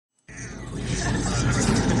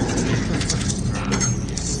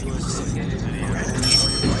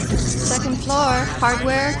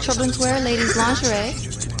hardware, children's wear, ladies' lingerie.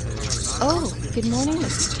 Oh, good morning,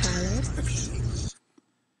 Mrs. Tyler.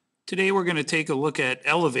 Today we're going to take a look at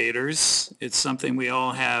elevators. It's something we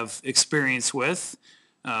all have experience with.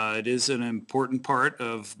 It is an important part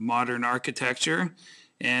of modern architecture,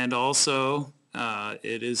 and also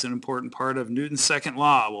it is an important part of Newton's second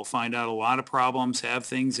law. We'll find out a lot of problems have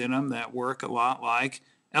things in them that work a lot like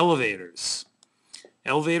elevators.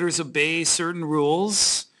 Elevators obey certain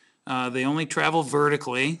rules. They only travel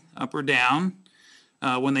vertically, up or down.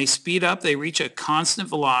 When they speed up, they reach a constant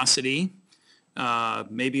velocity,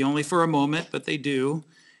 maybe only for a moment, but they do.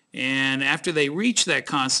 And after they reach that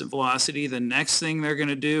constant velocity, the next thing they're going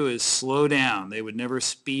to do is slow down. They would never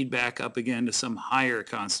speed back up again to some higher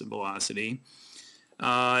constant velocity.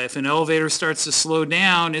 If an elevator starts to slow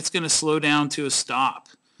down, it's going to slow down to a stop.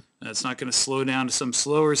 It's not going to slow down to some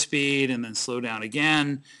slower speed and then slow down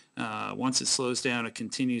again. Once it slows down, it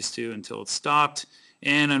continues to until it's stopped.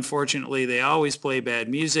 And unfortunately, they always play bad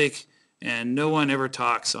music, and no one ever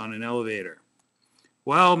talks on an elevator.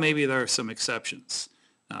 Well, maybe there are some exceptions.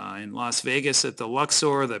 In Las Vegas at the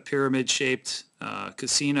Luxor, the pyramid-shaped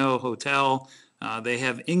casino hotel, they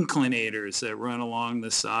have inclinators that run along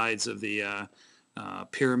the sides of the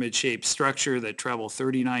pyramid-shaped structure that travel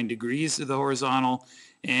 39 degrees to the horizontal.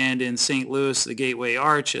 And in St. Louis, the Gateway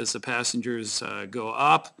Arch, as the passengers go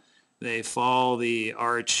up, they follow the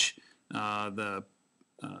arch. The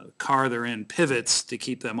car they're in pivots to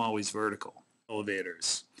keep them always vertical.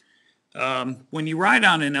 Elevators. When you ride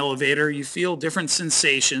on an elevator, you feel different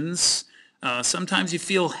sensations. Sometimes you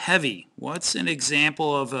feel heavy. What's an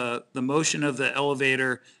example of the motion of the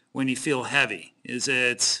elevator when you feel heavy? Is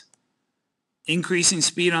it increasing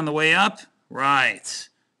speed on the way up? Right.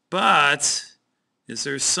 But is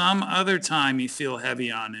there some other time you feel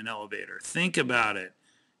heavy on an elevator? Think about it.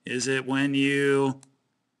 Is it when you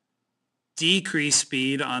decrease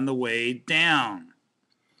speed on the way down?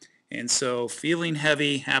 And so feeling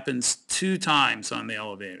heavy happens 2 times on the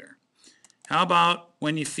elevator. How about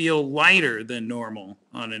when you feel lighter than normal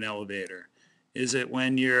on an elevator? Is it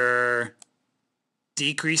when you're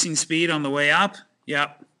decreasing speed on the way up?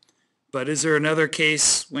 Yep. But is there another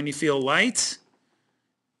case when you feel light?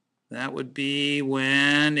 That would be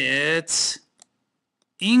when it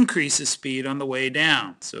increases speed on the way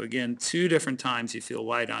down. So again, 2 different times you feel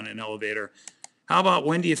light on an elevator. How about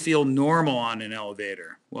when do you feel normal on an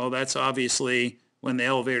elevator? Well, that's obviously when the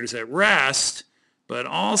elevator's at rest, but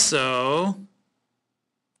also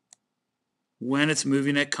when it's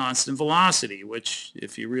moving at constant velocity, which,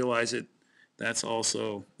 if you realize it, that's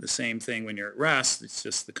also the same thing when you're at rest. It's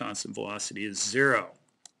just the constant velocity is 0.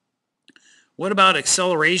 What about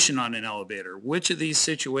acceleration on an elevator? Which of these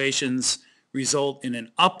situations result in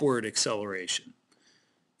an upward acceleration?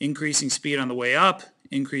 Increasing speed on the way up,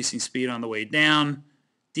 increasing speed on the way down,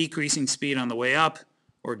 decreasing speed on the way up,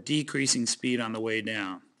 or decreasing speed on the way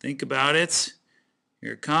down? Think about it.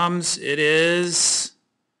 Here it comes. It is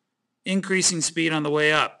increasing speed on the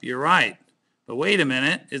way up. You're right. But wait a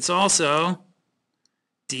minute. It's also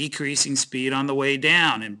decreasing speed on the way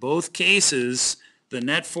down. In both cases, the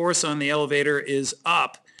net force on the elevator is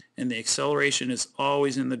up, and the acceleration is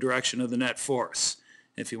always in the direction of the net force.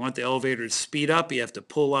 If you want the elevator to speed up, you have to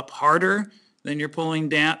pull up harder than you're pulling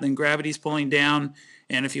down, than gravity's pulling down.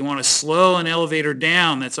 And if you want to slow an elevator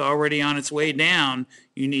down that's already on its way down,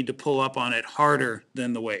 you need to pull up on it harder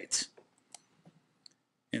than the weight.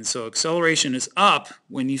 And so acceleration is up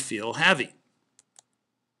when you feel heavy.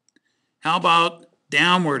 How about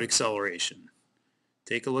downward acceleration?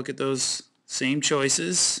 Take a look at those same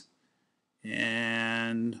choices,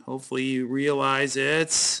 and hopefully you realize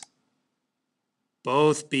it's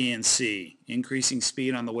both B and C. Increasing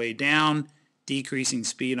speed on the way down, decreasing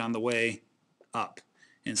speed on the way up.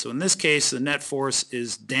 And so in this case, the net force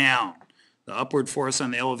is down. The upward force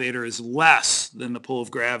on the elevator is less than the pull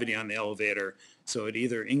of gravity on the elevator. So it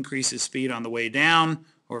either increases speed on the way down,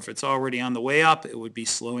 or if it's already on the way up, it would be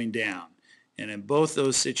slowing down. And in both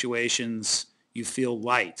those situations, you feel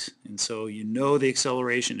light. And so you know the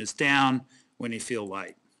acceleration is down when you feel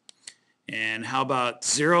light. And how about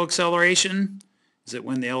 0 acceleration? Is it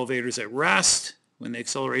when the elevator is at rest, when the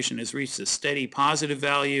acceleration has reached a steady positive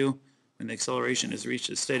value, when the acceleration has reached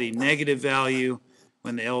a steady negative value,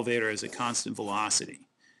 when the elevator is at constant velocity?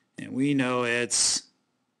 And we know it's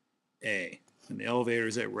A, when the elevator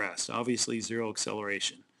is at rest. Obviously 0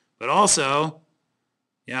 acceleration. But also,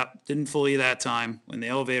 yep, didn't fool you that time, when the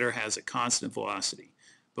elevator has a constant velocity.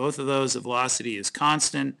 Both of those, the velocity is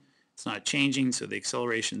constant, it's not changing, so the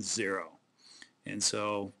acceleration is 0. And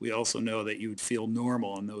so we also know that you would feel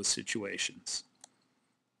normal in those situations.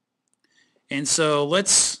 And so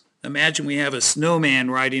let's imagine we have a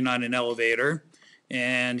snowman riding on an elevator,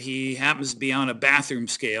 and he happens to be on a bathroom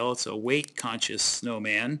scale. It's a weight-conscious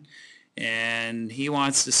snowman, and he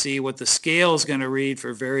wants to see what the scale is going to read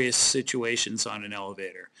for various situations on an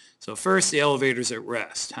elevator. So first, the elevator's at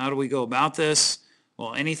rest. How do we go about this?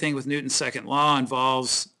 Well, anything with Newton's second law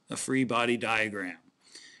involves a free body diagram.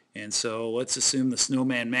 And so let's assume the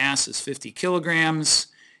snowman mass is 50 kilograms,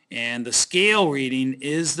 and the scale reading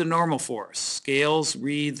is the normal force. Scales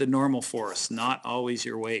read the normal force, not always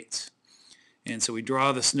your weight. And so we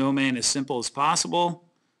draw the snowman as simple as possible.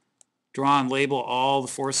 Draw and label all the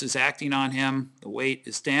forces acting on him. The weight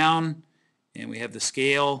is down, and we have the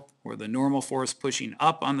scale or the normal force pushing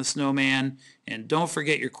up on the snowman. And don't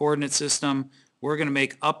forget your coordinate system. We're going to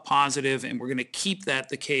make up positive, and we're going to keep that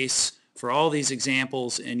the case for all these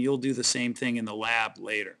examples, and you'll do the same thing in the lab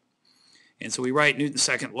later. And so we write Newton's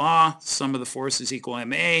second law, sum of the forces equal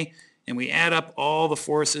ma, and we add up all the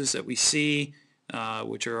forces that we see,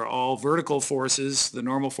 which are all vertical forces. The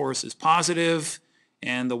normal force is positive,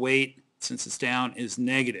 and the weight, since it's down, is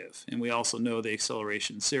negative. And we also know the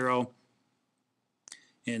acceleration is 0.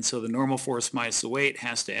 And so the normal force minus the weight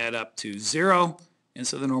has to add up to 0, and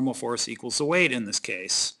so the normal force equals the weight in this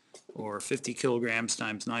case, or 50 kilograms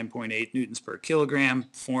times 9.8 newtons per kilogram,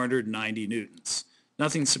 490 newtons.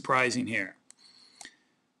 Nothing surprising here.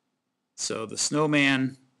 So the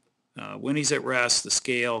snowman, when he's at rest, the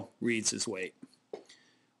scale reads his weight.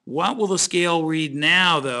 What will the scale read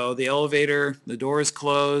now, though? The elevator, the doors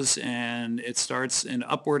close, and it starts an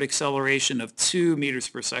upward acceleration of 2 meters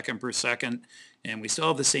per second, and we still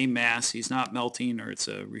have the same mass. He's not melting, or it's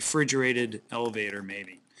a refrigerated elevator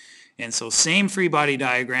maybe. And so same free body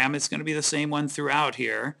diagram. It's going to be the same one throughout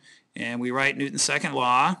here. And we write Newton's second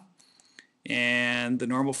law, and the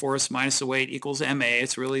normal force minus the weight equals ma.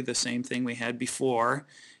 It's really the same thing we had before,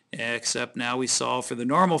 except now we solve for the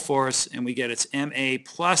normal force, and we get its ma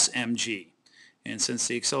plus mg. And since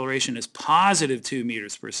the acceleration is positive 2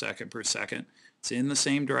 meters per second, it's in the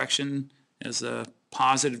same direction as the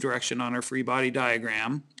positive direction on our free body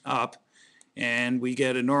diagram, up, and we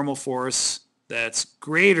get a normal force that's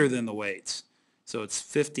greater than the weight. So it's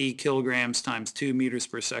 50 kilograms times 2 meters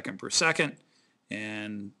per second,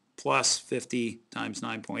 and plus 50 times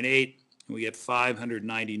 9.8, and we get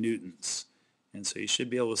 590 newtons. And so you should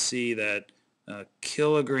be able to see that a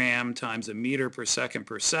kilogram times a meter per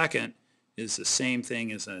second is the same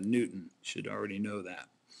thing as a newton. You should already know that.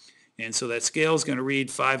 And so that scale is going to read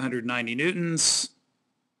 590 newtons,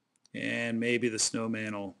 and maybe the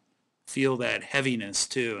snowman will feel that heaviness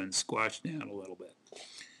too and squash down a little bit.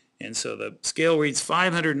 And so the scale reads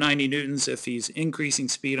 590 newtons if he's increasing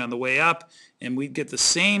speed on the way up, and we'd get the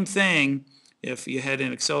same thing if you had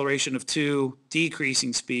an acceleration of 2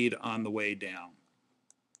 decreasing speed on the way down.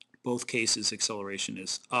 Both cases acceleration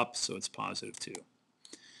is up, so it's positive 2.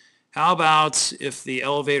 How about if the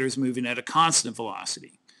elevator is moving at a constant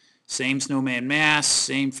velocity? Same snowman mass,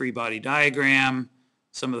 same free body diagram,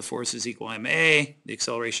 sum of the forces equal ma, the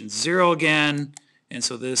acceleration is 0 again, and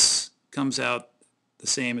so this comes out the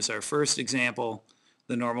same as our first example.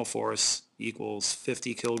 The normal force equals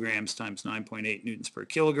 50 kilograms times 9.8 newtons per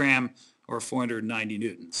kilogram, or 490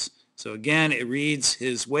 newtons. So again, it reads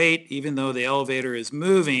his weight even though the elevator is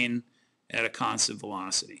moving at a constant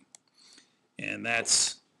velocity. And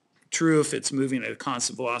that's true if it's moving at a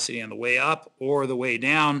constant velocity on the way up or the way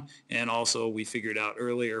down, and also we figured out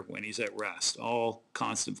earlier when he's at rest, all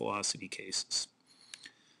constant velocity cases.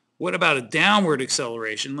 What about a downward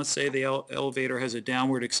acceleration? Let's say the elevator has a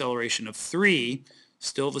downward acceleration of 3,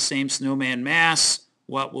 still the same snowman mass.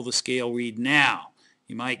 What will the scale read now?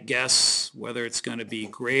 You might guess whether it's going to be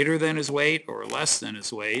greater than his weight or less than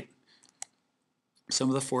his weight. Sum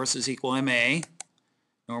of the forces equal ma.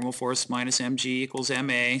 Normal force minus mg equals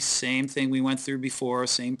ma. Same thing we went through before,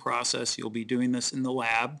 same process. You'll be doing this in the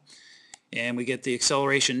lab. And we get the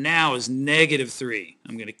acceleration now is -3.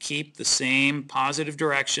 I'm going to keep the same positive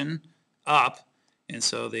direction up, and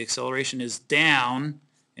so the acceleration is down,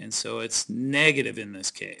 and so it's negative in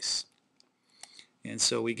this case. And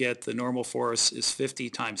so we get the normal force is 50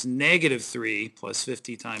 times -3 plus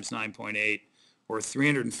 50 times 9.8, or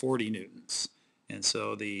 340 newtons. And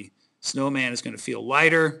so the snowman is going to feel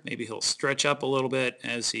lighter. Maybe he'll stretch up a little bit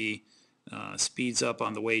as he speeds up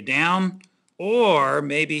on the way down, or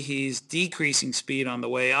maybe he's decreasing speed on the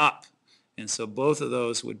way up. And so both of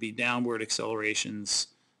those would be downward accelerations,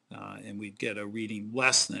 and we'd get a reading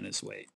less than his weight.